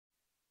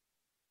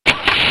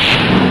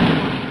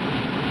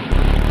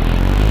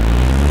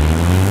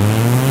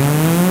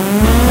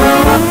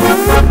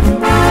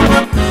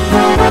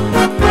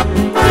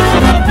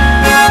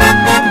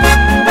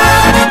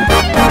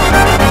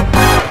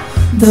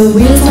The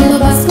wheels on the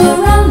bus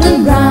go round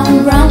and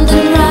round, round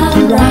and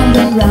round, round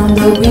and round.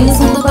 The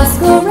wheels on the bus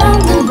go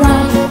round and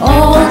round,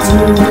 all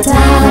through the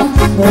town.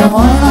 The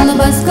horn on the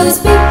bus goes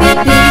beep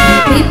beep beep,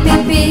 beep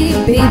beep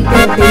beep, beep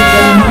beep beep.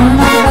 The horn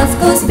on the bus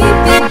goes beep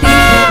beep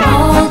beep,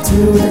 all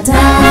through the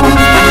town.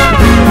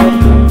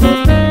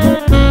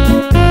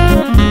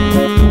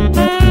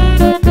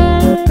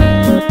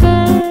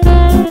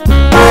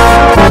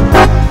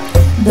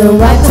 The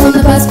wipers on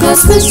the bus go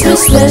swish,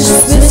 swish, swish,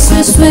 swish,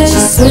 swish, swish,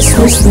 swish,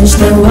 swish, swish.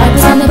 The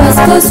wipers on the bus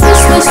go swish,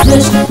 swish,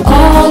 swish,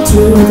 all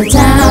through the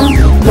town.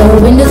 The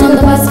windows on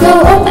the bus go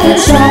open and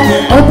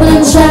shut, open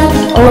and shut,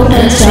 open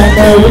and shut.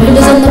 The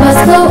windows on the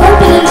bus go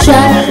open and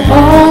shut,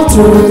 all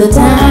through the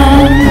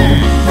town.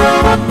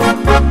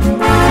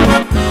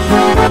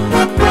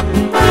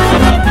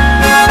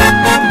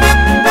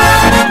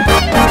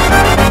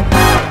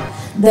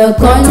 The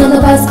coins on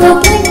the bus go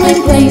clink,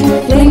 clink,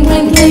 clink, clink,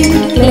 clink, clink,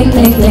 clink,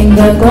 clink, clink.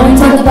 The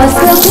coins on the bus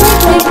go clink,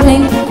 clink,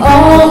 clink,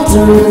 all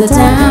through the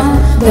town.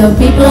 The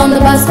people on the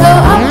bus go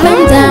up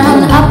and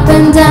down, up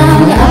and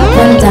down, up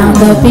and down.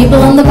 The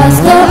people on the bus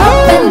go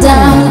up and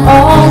down,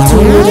 all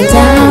through the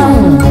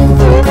town.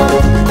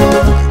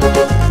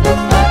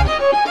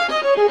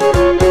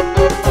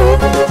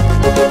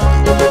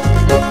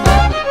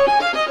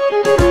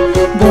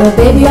 The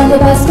baby on the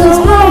bus goes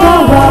wah,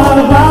 wah,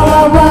 wah, wah,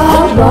 wah,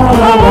 wah, wah,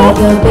 wah, wah.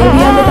 The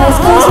baby on the bus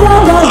goes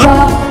wah, wah,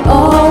 wah,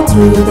 all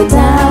through the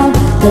town.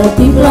 The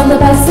people on the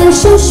bus say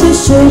shoo, shoo,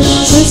 shoo,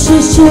 shoo,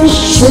 shoo, shoo,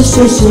 shoo,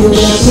 shoo, shoo.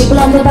 The people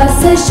on the bus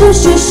say shoo,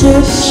 shoo,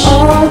 shoo,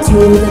 all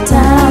through the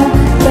town.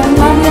 The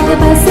mommy on the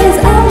bus says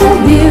I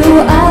love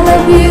you, I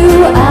love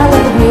you, I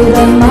love you.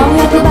 The mommy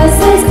on the bus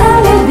says I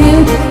love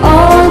you,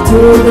 all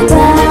through the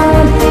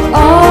town,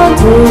 all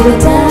through the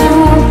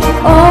town,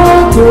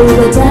 all through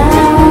the town.